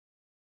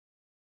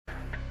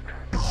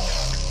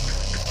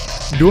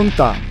ดวง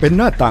ตาเป็นห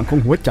น้าต่างของ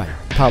หัวใจ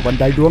ถ้าวัน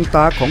ใดดวงต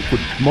าของคุ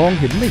ณมอง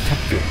เห็นไม่ชัด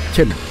เจนเ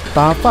ช่นต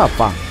าฝ้า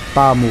ฟางต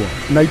ามัว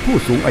ในผู้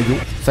สูงอายุ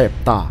แสบ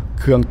ตา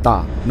เคืองตา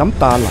น้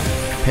ำตาไหล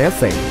แพ้แ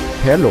สง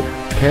แพ้ลม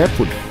แพ้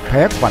ฝุ่นแ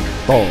พ้ควัน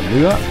ต้อเ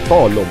นื้อต้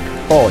อลม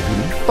ต้อหิ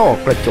นต้อ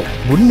กระจก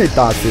หมุนใน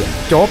ตาเสื่อม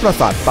จอประ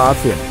สาทตา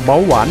เสื่อมเบา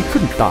หวาน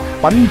ขึ้นตา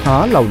ปัญหา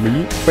เหล่านี้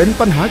เป็น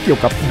ปัญหาเกี่ยว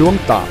กับดวง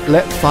ตาแล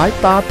ะสาย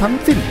ตาทั้ง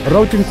สิ้นเร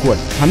าจึงควร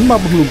หันมา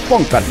บำรุงป้อ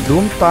งกันด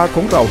วงตาข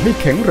องเราให้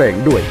แข็งแรง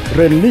ด้วยเร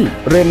น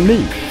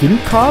นี่สิน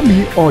ค้ามี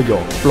อย.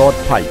ปลอด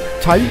ภัย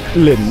ใช้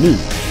เลน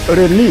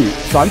นี่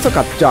สารส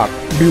กัดจาก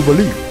บิวเบอ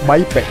รี่ใบ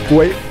แปะกล้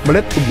วยเม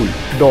ล็ดองุ่น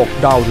ดอก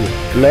ดาวเรือง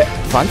และ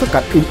สารสกั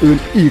ดอื่น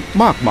ๆอีก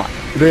มากมาย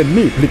เรน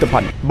นี่ผลิตภั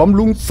ณฑ์บำ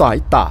รุงสาย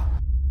ตา